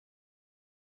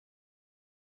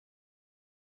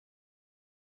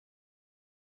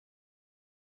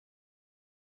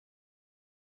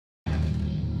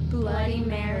Bloody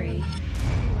Mary.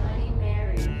 Bloody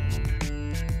Mary.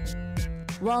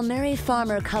 While Mary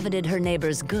Farmer coveted her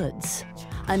neighbor's goods,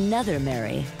 another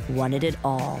Mary wanted it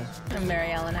all. I'm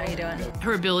Mary Ellen, how are you doing?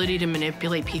 Her ability to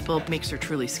manipulate people makes her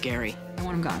truly scary. I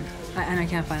want him gone, and I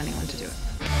can't find anyone to do it.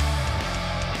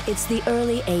 It's the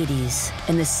early 80s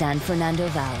in the San Fernando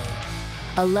Valley.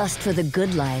 A lust for the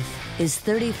good life is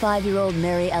 35-year-old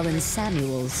Mary Ellen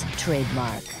Samuels'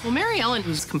 trademark. Well, Mary Ellen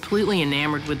was completely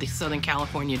enamored with the Southern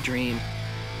California dream.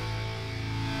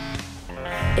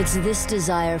 It's this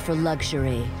desire for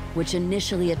luxury which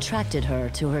initially attracted her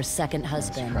to her second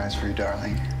husband, Surprise for you,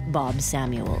 darling. Bob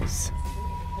Samuels.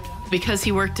 Because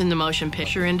he worked in the motion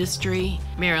picture industry,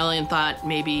 Mary Ellen thought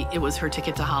maybe it was her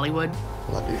ticket to Hollywood.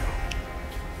 Love you.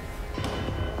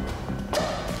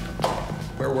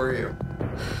 Where were you?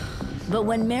 But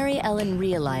when Mary Ellen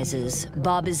realizes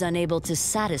Bob is unable to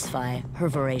satisfy her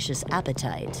voracious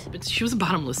appetite, But she was a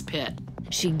bottomless pit.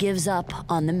 she gives up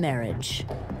on the marriage.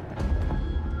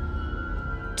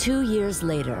 2 years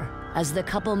later, as the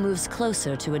couple moves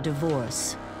closer to a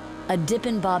divorce, a dip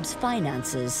in Bob's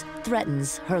finances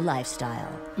threatens her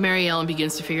lifestyle. Mary Ellen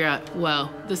begins to figure out,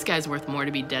 well, this guy's worth more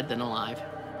to be dead than alive.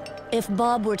 If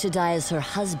Bob were to die as her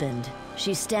husband,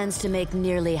 she stands to make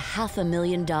nearly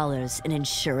 $500,000 in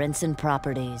insurance and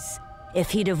properties. If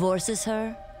he divorces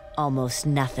her, almost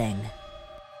nothing.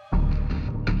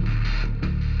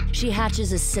 She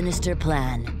hatches a sinister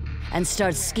plan and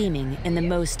starts scheming in the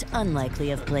most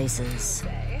unlikely of places.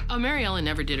 Oh, Mary Ellen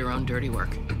never did her own dirty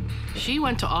work. She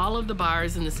went to all of the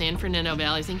bars in the San Fernando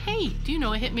Valley saying, hey, do you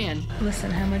know a hitman?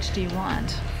 Listen, how much do you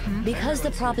want? Because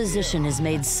the proposition is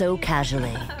made so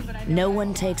casually, no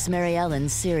one takes Mary Ellen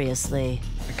seriously.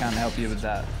 I can't help you with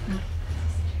that.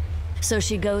 So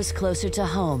she goes closer to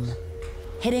home,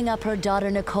 hitting up her daughter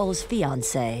Nicole's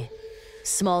fiancé,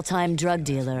 small-time drug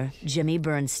dealer Jimmy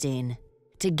Bernstein,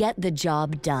 to get the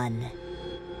job done.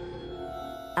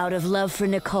 Out of love for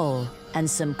Nicole and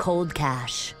some cold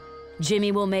cash,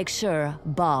 Jimmy will make sure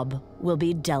Bob will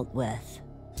be dealt with.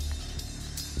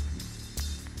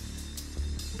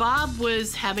 Bob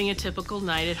was having a typical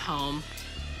night at home,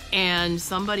 and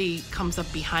somebody comes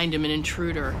up behind him, an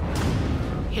intruder,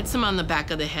 hits him on the back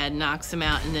of the head, knocks him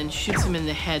out, and then shoots him in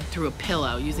the head through a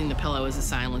pillow, using the pillow as a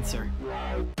silencer.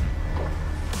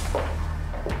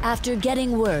 After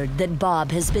getting word that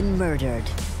Bob has been murdered,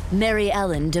 Mary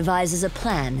Ellen devises a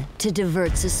plan to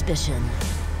divert suspicion.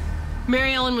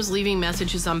 Mary Ellen was leaving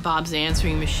messages on Bob's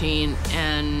answering machine,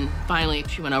 and finally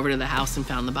she went over to the house and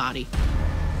found the body.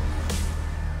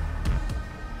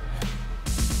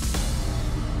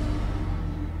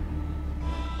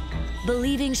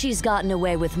 Believing she's gotten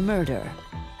away with murder,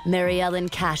 Mary Ellen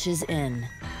cashes in,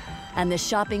 and the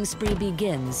shopping spree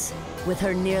begins with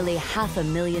her nearly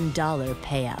 $500,000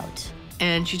 payout.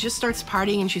 And she just starts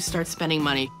partying and she starts spending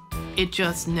money. It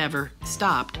just never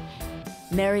stopped.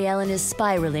 Mary Ellen is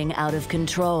spiraling out of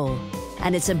control,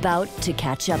 and it's about to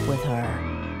catch up with her.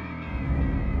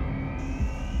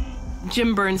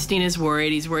 Jim Bernstein is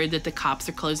worried. He's worried that the cops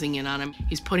are closing in on him.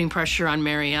 He's putting pressure on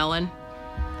Mary Ellen.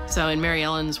 So in Mary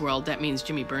Ellen's world, that means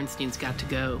Jimmy Bernstein's got to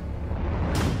go.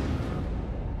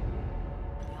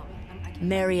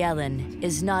 Mary Ellen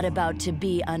is not about to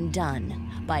be undone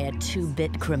by a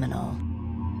two-bit criminal.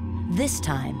 This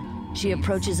time, she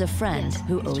approaches a friend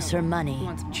who owes her money.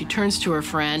 She turns to her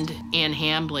friend, Ann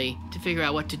Hambly, to figure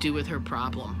out what to do with her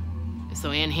problem.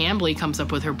 So Ann Hambly comes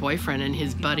up with her boyfriend and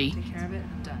his buddy.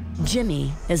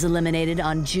 Jimmy is eliminated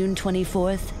on June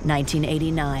 24th,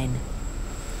 1989.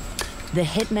 The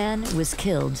hitman was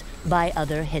killed by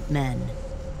other hitmen.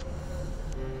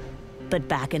 But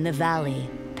back in the valley,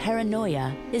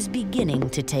 paranoia is beginning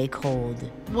to take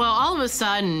hold. Well, all of a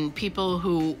sudden, people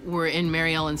who were in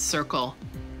Mary Ellen's circle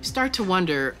start to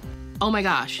wonder, oh my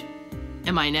gosh,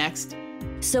 am I next?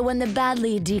 So when the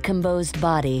badly decomposed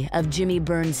body of Jimmy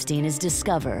Bernstein is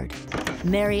discovered,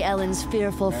 Mary Ellen's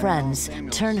fearful friends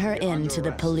turn her in to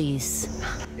the police.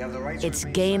 It's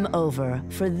game over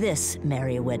for this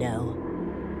merry widow.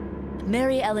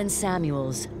 Mary Ellen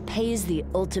Samuels pays the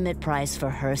ultimate price for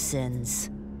her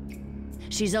sins.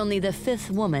 She's only the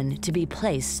 5th woman to be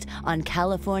placed on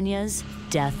California's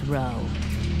death row.